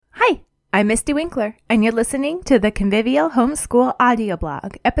I'm Misty Winkler, and you're listening to the Convivial Homeschool Audio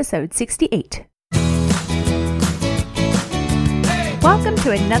Blog, episode 68. Welcome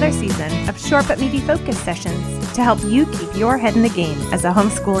to another season of short but meaty focus sessions to help you keep your head in the game as a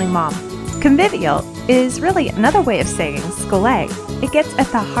homeschooling mom. Convivial is really another way of saying scholé. It gets at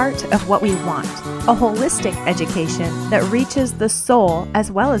the heart of what we want, a holistic education that reaches the soul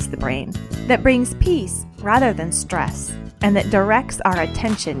as well as the brain, that brings peace rather than stress, and that directs our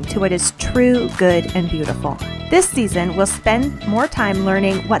attention to what is true, good, and beautiful. This season, we'll spend more time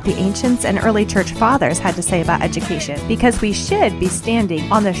learning what the ancients and early church fathers had to say about education, because we should be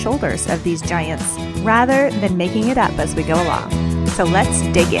standing on the shoulders of these giants rather than making it up as we go along. So let's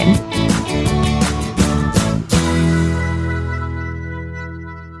dig in.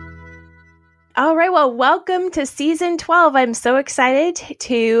 All right, well, welcome to season 12. I'm so excited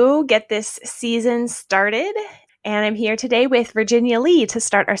to get this season started. And I'm here today with Virginia Lee to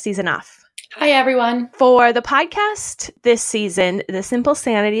start our season off. Hi, everyone. For the podcast this season, the Simple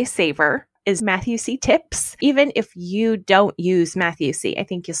Sanity Saver is Matthew C. tips. Even if you don't use Matthew C., I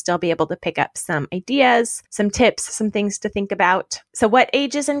think you'll still be able to pick up some ideas, some tips, some things to think about. So what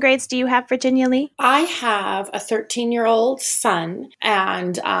ages and grades do you have, Virginia Lee? I have a 13-year-old son,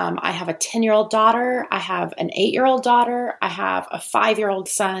 and I have a 10-year-old daughter. I have an 8-year-old daughter. I have a 5-year-old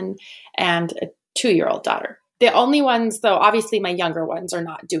son and a 2-year-old daughter. The only ones, though, obviously my younger ones are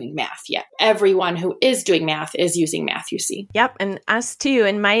not doing math yet. Everyone who is doing math is using Matthew C. Yep, and us too.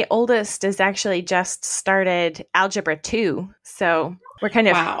 And my oldest has actually just started Algebra 2. So we're kind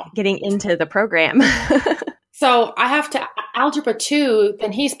of getting into the program. So I have to, Algebra 2,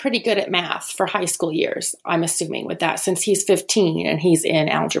 then he's pretty good at math for high school years, I'm assuming with that, since he's 15 and he's in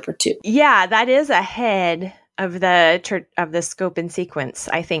Algebra 2. Yeah, that is ahead of the scope and sequence,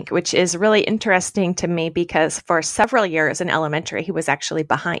 I think, which is really interesting to me because for several years in elementary, he was actually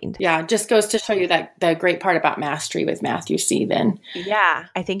behind. Yeah, it just goes to show you that the great part about mastery with Matthew C. then. Yeah,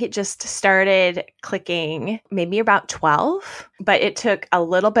 I think it just started clicking maybe about 12, but it took a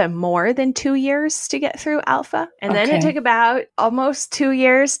little bit more than 2 years to get through alpha. And then it took about almost 2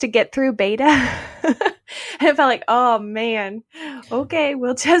 years to get through beta. And I felt like, oh man, okay,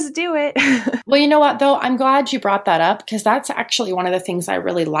 we'll just do it. Well, you know what, though? I'm glad you brought that up because that's actually one of the things I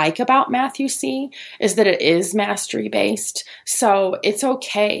really like about Matthew C. is that it is mastery based. So it's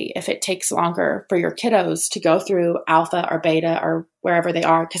okay if it takes longer for your kiddos to go through alpha or beta or wherever they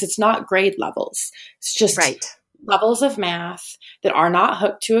are because it's not grade levels. It's just levels of math that are not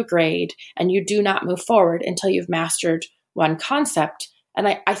hooked to a grade, and you do not move forward until you've mastered one concept. And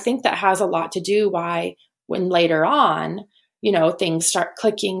I think that has a lot to do why when later on, you know, things start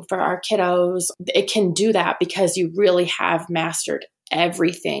clicking for our kiddos, it can do that because you really have mastered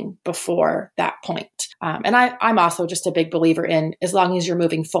everything before that point. And I'm also just a big believer in as long as you're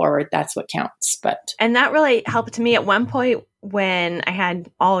moving forward, that's what counts. And that really helped me at one point when I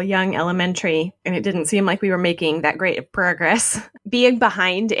had all young elementary and it didn't seem like we were making that great of progress. Being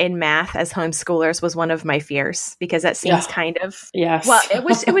behind in math as homeschoolers was one of my fears because that seems kind of, well, it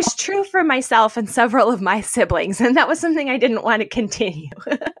was true for myself and several of my siblings. And that was something I didn't want to continue.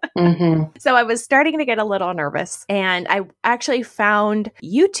 So I was starting to get a little nervous, and I actually found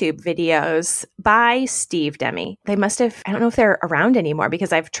YouTube videos by Steve Demme. They must have, I don't know if they're around anymore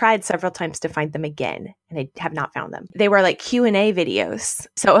because I've tried several times to find them again and I have not found them. They were like Q&A videos.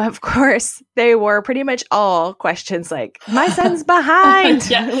 So of course they were pretty much all questions like, my son's behind.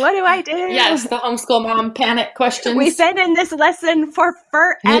 What do I do? Yes, the homeschool mom panic questions. We've been in this lesson for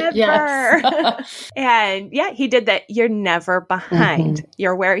forever. And he did that. You're never behind.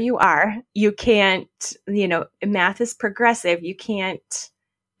 You're where you are. You can't, math is progressive. You can't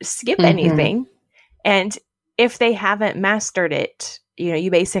skip anything. And if they haven't mastered it,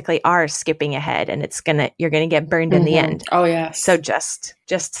 you basically are skipping ahead and you're going to get burned in the end. Oh, yes. So just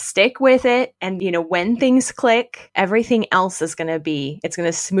stick with it. And, when things click, everything else is going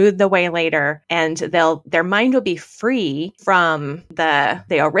to smooth the way later. And their mind will be free from the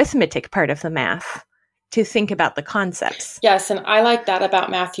arithmetic part of the math to think about the concepts. Yes. And I like that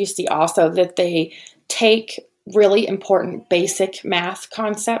about Matthew C. also, that they take really important basic math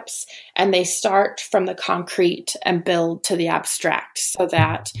concepts and they start from the concrete and build to the abstract so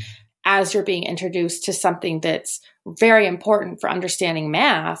that as you're being introduced to something that's very important for understanding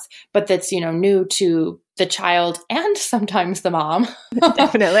math, but that's, new to the child and sometimes the mom.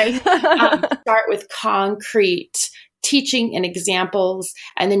 Definitely. Start with concrete teaching and examples,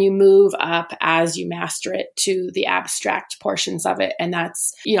 and then you move up as you master it to the abstract portions of it. And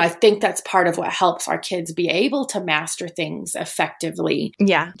that's, I think that's part of what helps our kids be able to master things effectively.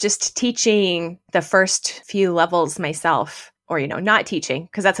 Yeah. Just teaching the first few levels myself or, not teaching,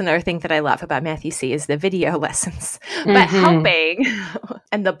 because that's another thing that I love about Matthew C is the video lessons, but helping.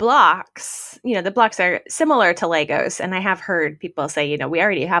 And the blocks, the blocks are similar to Legos. And I have heard people say, we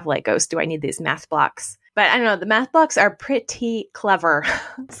already have Legos. Do I need these math blocks? But I don't know, the math blocks are pretty clever.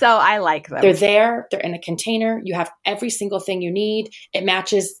 So I like them. They're there. They're in a container. You have every single thing you need. It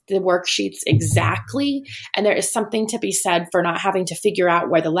matches the worksheets exactly. And there is something to be said for not having to figure out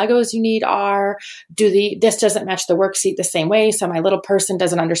where the Legos you need are. This doesn't match the worksheet the same way. So my little person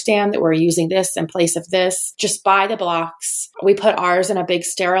doesn't understand that we're using this in place of this. Just buy the blocks. We put ours in a big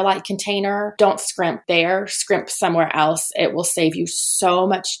Sterilite container. Don't scrimp there. Scrimp somewhere else. It will save you so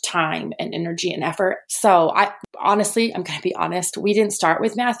much time and energy and effort. So I'm going to be honest, we didn't start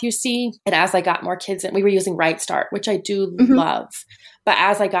with Matthew C. And as I got more kids in, we were using Right Start, which I do love. But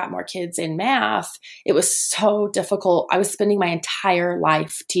as I got more kids in math, it was so difficult. I was spending my entire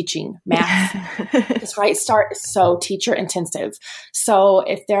life teaching math. This Right Start is so teacher intensive. So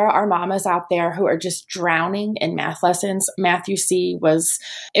if there are mamas out there who are just drowning in math lessons, Matthew C was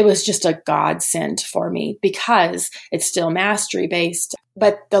just a godsend for me because it's still mastery based,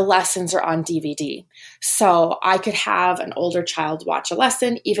 but the lessons are on DVD. So I could have an older child watch a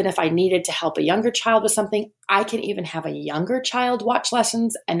lesson. Even if I needed to help a younger child with something, I can even have a younger child watch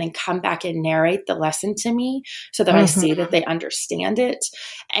lessons and then come back and narrate the lesson to me so that I see that they understand it.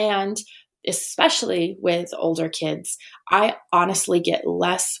 And especially with older kids, I honestly get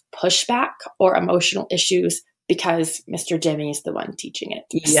less pushback or emotional issues because Mr. Jimmy is the one teaching it.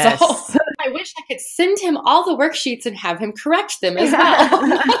 Yes. So I wish I could send him all the worksheets and have him correct them as well.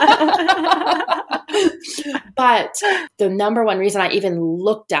 But the number one reason I even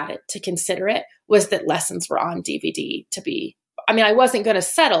looked at it to consider it was that lessons were on DVD I wasn't going to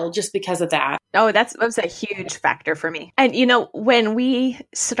settle just because of that. Oh, that was a huge factor for me. And, when we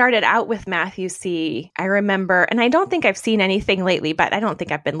started out with Matthew C., I remember, and I don't think I've seen anything lately, but I don't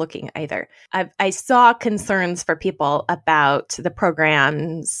think I've been looking either. I saw concerns for people about the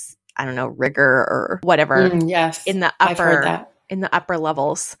program's, rigor or whatever. Yes. In the I've heard that. In the upper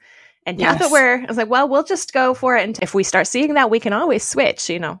levels. And now that I was like, well, we'll just go for it. And if we start seeing that, we can always switch,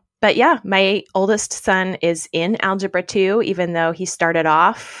 But yeah, my oldest son is in Algebra 2, even though he started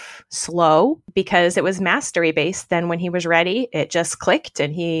off slow because it was mastery based. Then when he was ready, it just clicked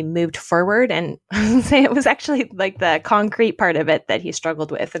and he moved forward. And it was actually like the concrete part of it that he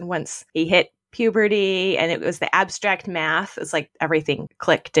struggled with. And once he hit puberty and it was the abstract math, it's like everything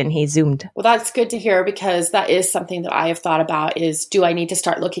clicked and he zoomed. Well, that's good to hear because that is something that I have thought about is, do I need to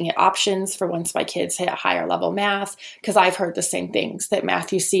start looking at options for once my kids hit higher level math? Because I've heard the same things that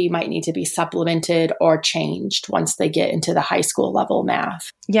Matthew C might need to be supplemented or changed once they get into the high school level math.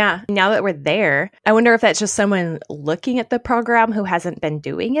 Yeah. Now that we're there, I wonder if that's just someone looking at the program who hasn't been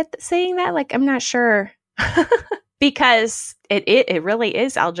doing it saying that. Like, I'm not sure. Because it really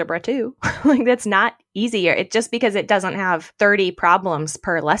is Algebra 2. Like, that's not easier. It just because it doesn't have 30 problems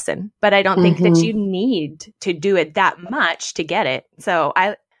per lesson. But I don't think that you need to do it that much to get it. So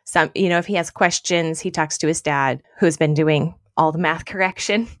if he has questions, he talks to his dad, who's been doing all the math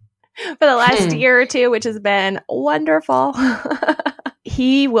correction for the last year or two, which has been wonderful.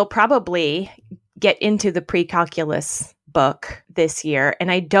 He will probably get into the pre-calculus book this year. And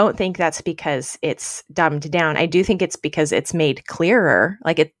I don't think that's because it's dumbed down. I do think it's because it's made clearer.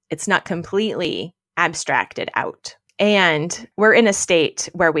 Like it's not completely abstracted out. And we're in a state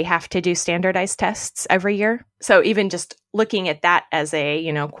where we have to do standardized tests every year. So even just looking at that as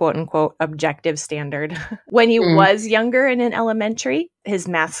a, quote unquote, objective standard. When he was younger and in elementary, his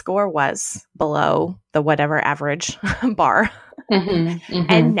math score was below the whatever average bar.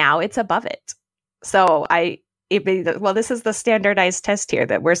 And now it's above it. So this is the standardized test here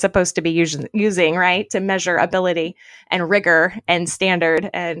that we're supposed to be using, right, to measure ability and rigor and standard.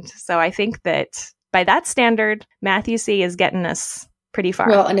 And so I think that by that standard, Matthew C is getting us pretty far.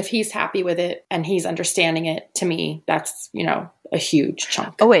 Well, and if he's happy with it and he's understanding it, to me, that's, a huge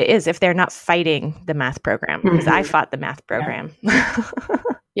chunk. Oh, it is if they're not fighting the math program, because I fought the math program.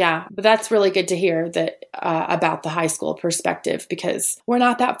 Yeah, but that's really good to hear that about the high school perspective because we're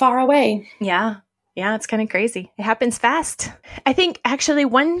not that far away. Yeah. Yeah, it's kind of crazy. It happens fast. I think actually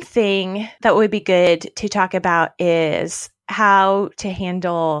one thing that would be good to talk about is how to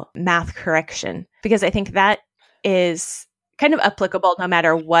handle math correction, because I think that is kind of applicable no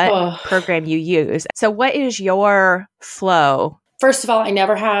matter what program you use. So what is your flow? First of all, I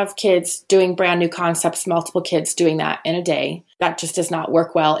never have kids doing brand new concepts, multiple kids doing that in a day. that just does not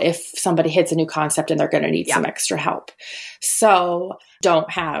work well if somebody hits a new concept and they're going to need some extra help. So don't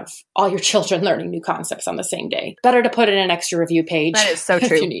have all your children learning new concepts on the same day. Better to put in an extra review page. That is so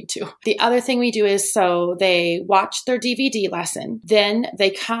true. If you need to. The other thing we do is, so they watch their DVD lesson. Then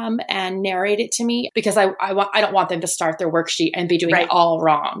they come and narrate it to me because I don't want them to start their worksheet and be doing it all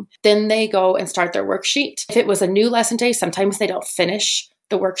wrong. Then they go and start their worksheet. If it was a new lesson day, sometimes they don't finish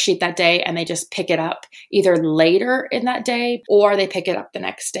the worksheet that day and they just pick it up either later in that day or they pick it up the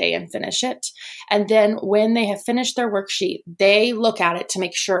next day and finish it. And then when they have finished their worksheet, they look at it to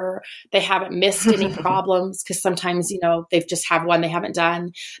make sure they haven't missed any problems, because sometimes, they've just have one they haven't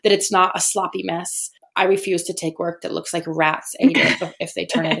done, that it's not a sloppy mess. I refuse to take work that looks like rats ate it if they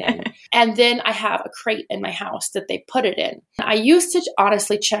turn it in. And then I have a crate in my house that they put it in. I used to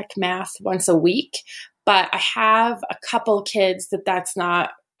honestly check math once a week, but I have a couple kids that's not,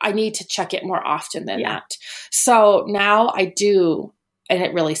 I need to check it more often than that. So now I do, and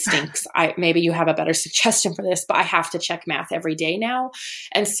it really stinks. Maybe you have a better suggestion for this, but I have to check math every day now.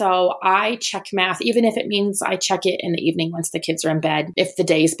 And so I check math, even if it means I check it in the evening once the kids are in bed, if the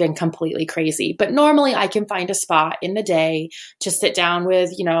day's been completely crazy. But normally I can find a spot in the day to sit down with,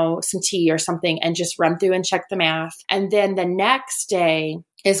 some tea or something and just run through and check the math. And then the next day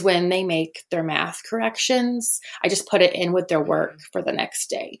is when they make their math corrections. I just put it in with their work for the next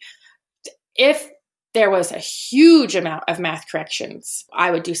day. If there was a huge amount of math corrections,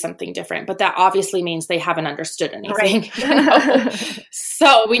 I would do something different. But that obviously means they haven't understood anything. Right.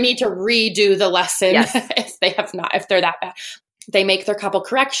 So we need to redo the lesson if they're that bad. They make their couple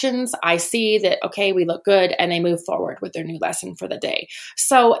corrections. I see that, okay, we look good, and they move forward with their new lesson for the day.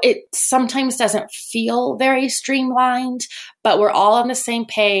 So it sometimes doesn't feel very streamlined, but we're all on the same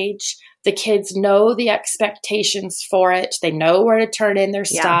page. The kids know the expectations for it. They know where to turn in their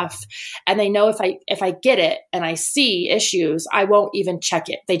stuff. And they know if I get it and I see issues, I won't even check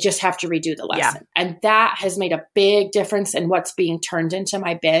it. They just have to redo the lesson. Yeah. And that has made a big difference in what's being turned into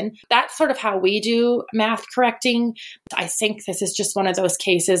my bin. That's sort of how we do math correcting. I think this is just one of those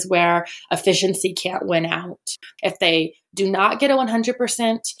cases where efficiency can't win out. If they do not get a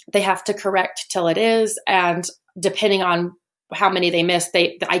 100%, they have to correct till it is. And depending on how many they miss,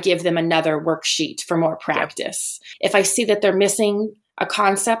 I give them another worksheet for more practice. Yep. If I see that they're missing a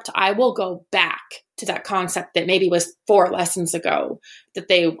concept, I will go back to that concept that maybe was 4 lessons ago that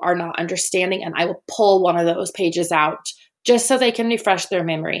they are not understanding, and I will pull one of those pages out just so they can refresh their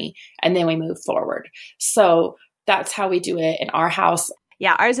memory, and then we move forward. So that's how we do it in our house.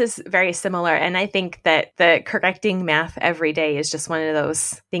 Yeah, ours is very similar. And I think that the correcting math every day is just one of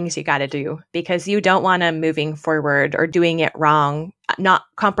those things you got to do, because you don't want to moving forward or doing it wrong, not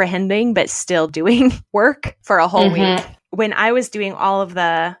comprehending, but still doing work for a whole week. When I was doing all of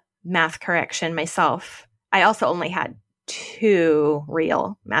the math correction myself, I also only had 2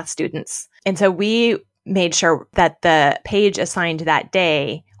 real math students. And so we made sure that the page assigned that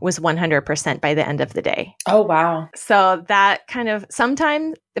day was 100% by the end of the day. Oh, wow. So that kind of,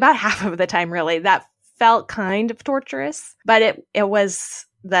 sometimes, about half of the time really, that felt kind of torturous, but it was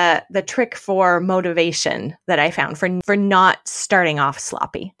the trick for motivation that I found for not starting off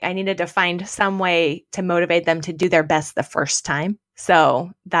sloppy. I needed to find some way to motivate them to do their best the first time. So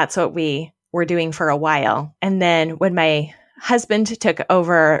that's what we were doing for a while. And then when my husband took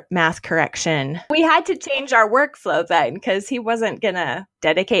over math correction, we had to change our workflow then, because he wasn't going to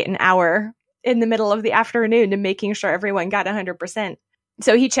dedicate an hour in the middle of the afternoon to making sure everyone got 100%.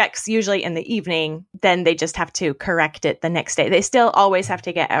 So he checks usually in the evening, then they just have to correct it the next day. They still always have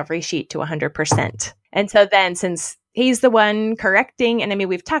to get every sheet to 100%. And so then, since he's the one correcting, and I mean,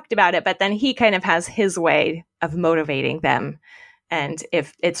 we've talked about it, but then he kind of has his way of motivating them. And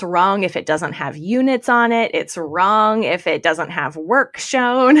if it's wrong, if it doesn't have units on it, it's wrong. If it doesn't have work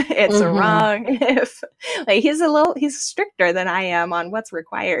shown, it's wrong. If he's stricter than I am on what's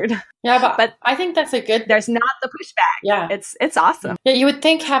required. Yeah, but I think that's a good. There's not the pushback. Yeah, it's awesome. Yeah, you would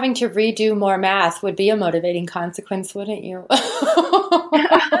think having to redo more math would be a motivating consequence, wouldn't you?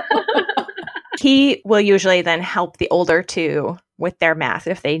 He will usually then help the older 2 with their math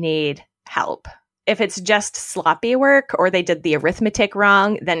if they need help. If it's just sloppy work or they did the arithmetic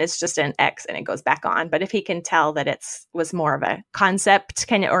wrong, then it's just an X and it goes back on. But if he can tell that was more of a concept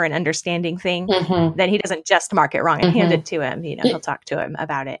kind of or an understanding thing, then he doesn't just mark it wrong and hand it to him. He'll talk to him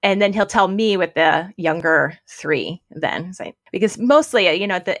about it. And then he'll tell me with the younger 3 then. Because mostly,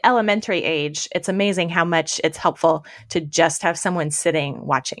 at the elementary age, it's amazing how much it's helpful to just have someone sitting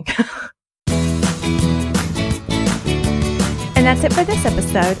watching. And that's it for this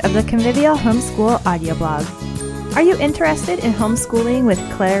episode of the Convivial Homeschool audio blog. Are you interested in homeschooling with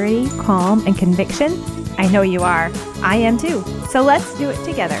clarity, calm, and conviction? I know you are. I am too. So let's do it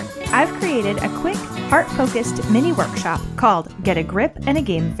together. I've created a quick, heart-focused mini workshop called Get a Grip and a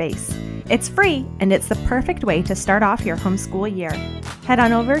Game Face. It's free, and it's the perfect way to start off your homeschool year. Head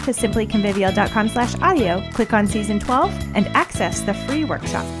on over to simplyconvivial.com/audio, click on Season 12, and access the free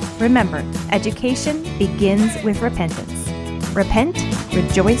workshop. Remember, education begins with repentance. Repent,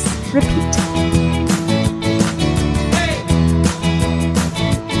 rejoice, repeat.